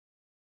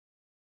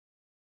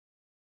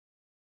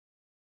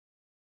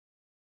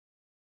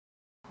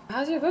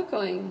How's your book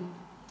going?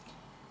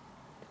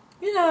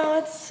 You know,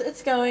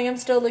 it's going. I'm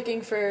still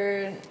looking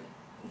for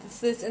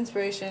this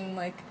inspiration.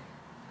 Like,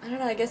 I don't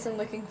know. I guess I'm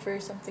looking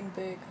for something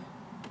big.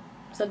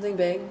 Something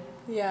big?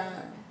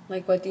 Yeah.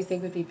 Like, what do you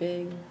think would be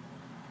big?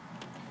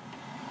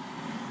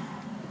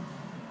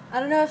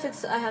 I don't know if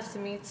it's I have to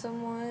meet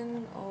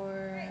someone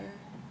or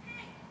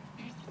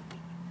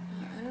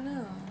I don't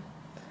know.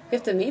 You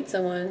have to meet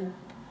someone.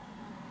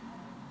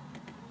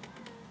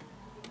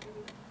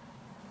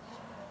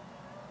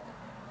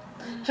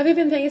 Have you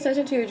been paying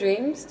attention to your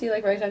dreams? Do you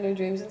like write down your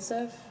dreams and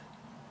stuff?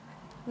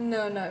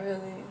 No, not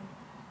really.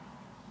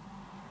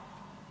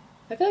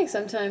 I feel like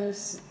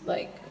sometimes,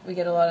 like, we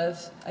get a lot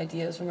of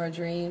ideas from our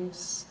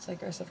dreams. It's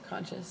like our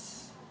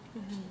subconscious,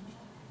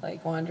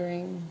 like,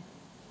 wandering.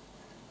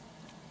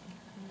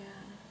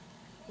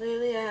 Yeah.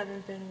 Lately, I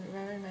haven't been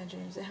remembering my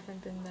dreams. They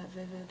haven't been that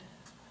vivid.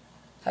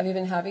 Have you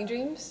been having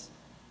dreams?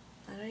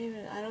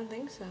 I don't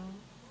think so.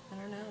 I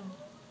don't know.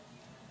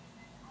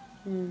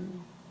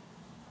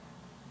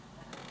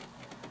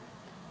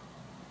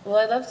 Well,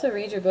 I'd love to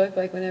read your book,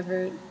 like,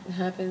 whenever it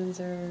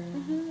happens, or...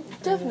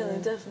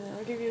 Definitely.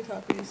 I'll give you a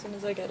copy as soon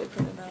as I get it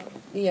printed out.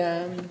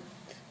 Yeah. Do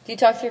you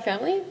talk to your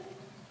family?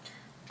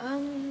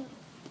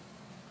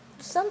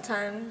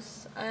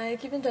 Sometimes. I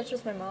keep in touch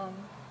with my mom.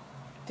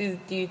 Do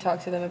you talk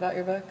to them about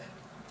your book?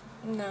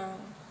 No.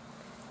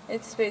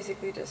 It's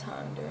basically just how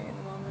I'm doing in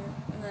the moment,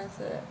 and that's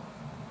it.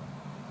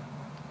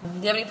 Do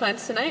you have any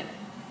plans tonight?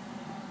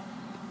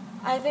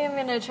 I think I'm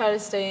gonna try to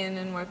stay in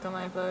and work on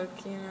my book,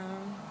 you know.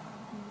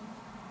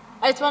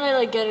 I just want to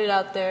like get it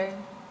out there.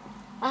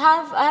 I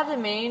have the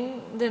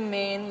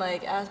main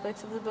like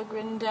aspects of the book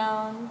written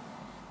down,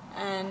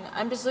 and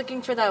I'm just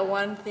looking for that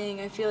one thing.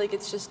 I feel like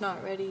it's just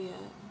not ready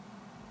yet.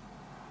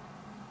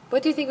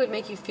 What do you think would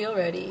make you feel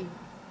ready?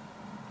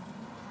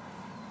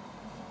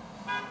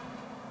 I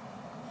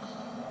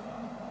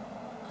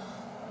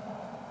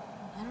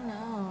don't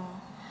know.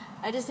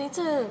 I just need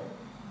to.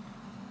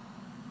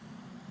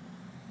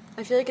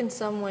 I feel like in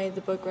some way the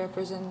book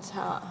represents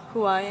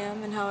who I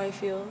am and how I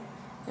feel,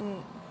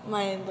 and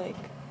my like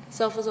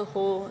self as a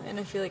whole. And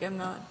I feel like I'm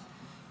not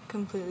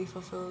completely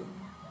fulfilled,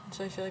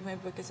 so I feel like my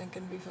book isn't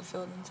going to be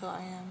fulfilled until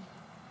I am.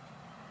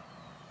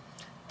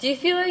 Do you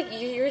feel like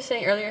you were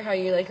saying earlier how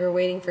you like were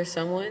waiting for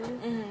someone?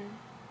 Mm-hmm.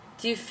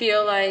 Do you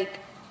feel like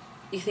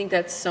you think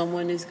that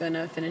someone is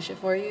gonna finish it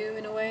for you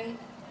in a way?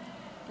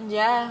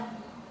 Yeah,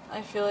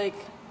 I feel like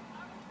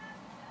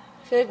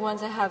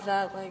once I have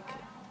that like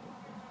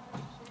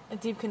a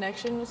deep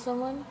connection with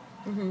someone,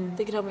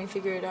 they could help me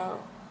figure it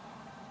out.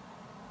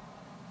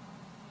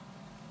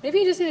 Maybe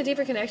you just need a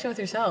deeper connection with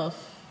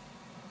yourself.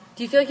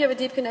 Do you feel like you have a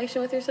deep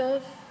connection with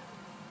yourself?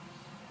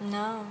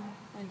 No,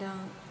 I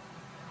don't.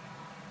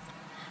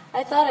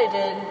 I thought I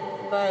did,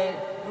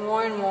 but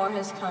more and more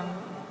has come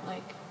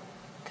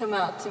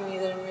out to me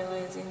that I'm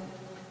realizing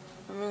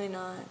I'm really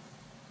not.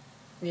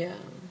 Yeah.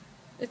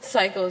 It's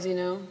cycles, you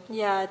know?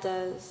 Yeah, it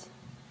does.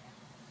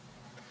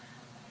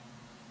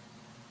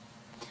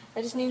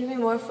 I just need to be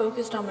more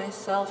focused on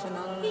myself and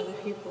not on other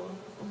people.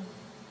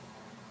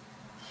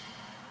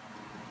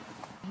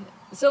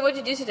 So what'd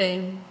you do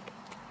today?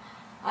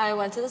 I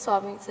went to the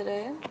swap meet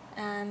today,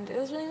 and it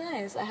was really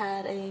nice. I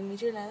had a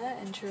Murió La Flor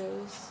and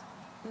churros.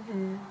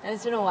 And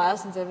it's been a while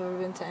since I've ever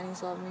been to any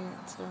swap meet,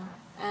 so.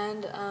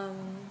 And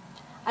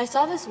I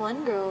saw this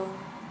one girl.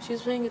 She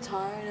was playing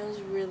guitar, and it was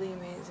really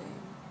amazing.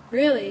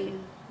 Really?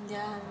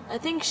 Yeah. I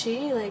think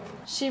she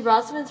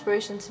brought some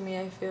inspiration to me,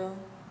 I feel.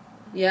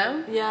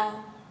 Yeah?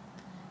 Yeah.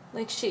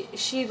 Like,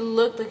 she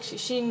looked like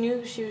she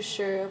knew she was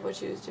sure of what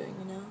she was doing,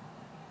 you know?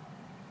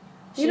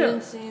 She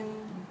didn't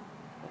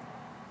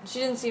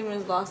seem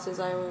as lost as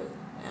I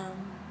am.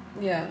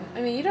 Yeah.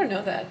 I mean, you don't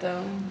know that,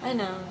 though. I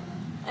know.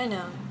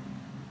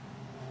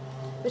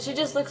 But she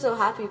just looks so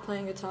happy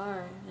playing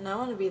guitar, and I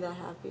want to be that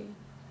happy.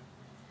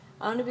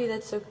 I want to be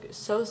that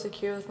so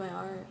secure with my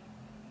art.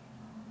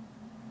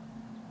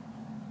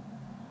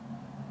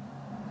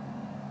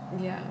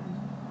 Yeah.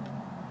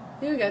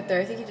 You'll get there.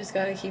 I think you just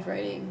gotta keep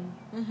writing.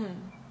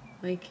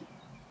 Like,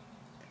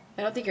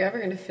 I don't think you're ever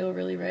gonna feel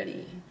really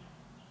ready.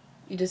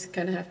 You just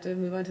kind of have to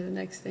move on to the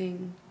next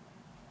thing.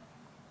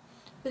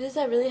 But is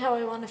that really how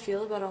I want to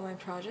feel about all my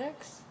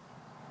projects?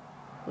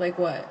 Like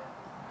what?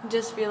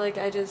 Just feel like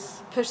I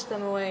just pushed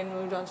them away and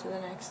moved on to the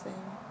next thing.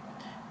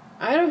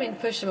 I don't mean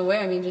push them away.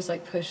 I mean just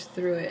like push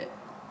through it.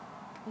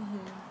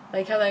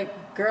 Like how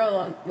that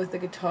girl with the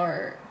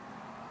guitar,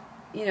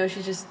 you know,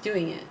 she's just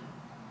doing it.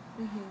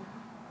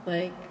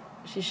 Like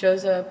she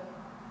shows up,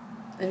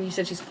 and you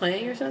said she's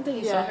playing or something.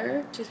 You saw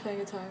her. She's playing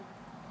guitar.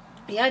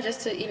 Yeah,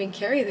 just to even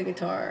carry the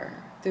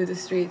guitar through the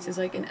streets is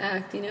like an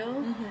act, you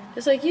know?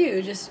 Just like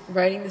you, just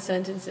writing the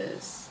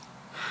sentences.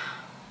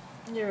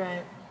 You're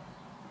right.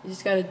 You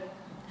just gotta,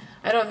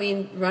 I don't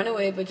mean run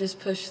away, but just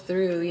push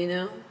through, you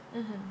know?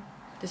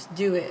 Just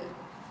do it.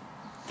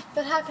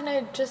 But how can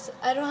I just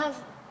don't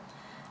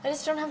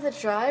have the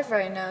drive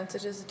right now to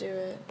just do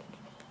it.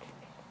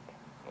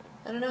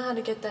 I don't know how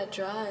to get that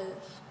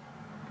drive.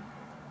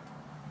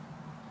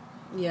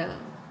 Yeah.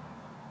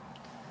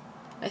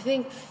 I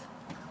think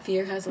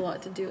fear has a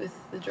lot to do with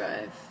the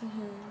drive.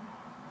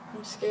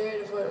 I'm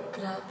scared of what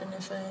could happen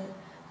if I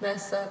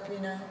mess up, you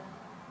know.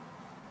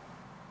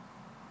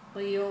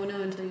 Well, you won't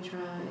know until you try.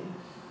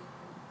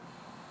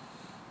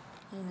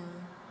 I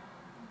know.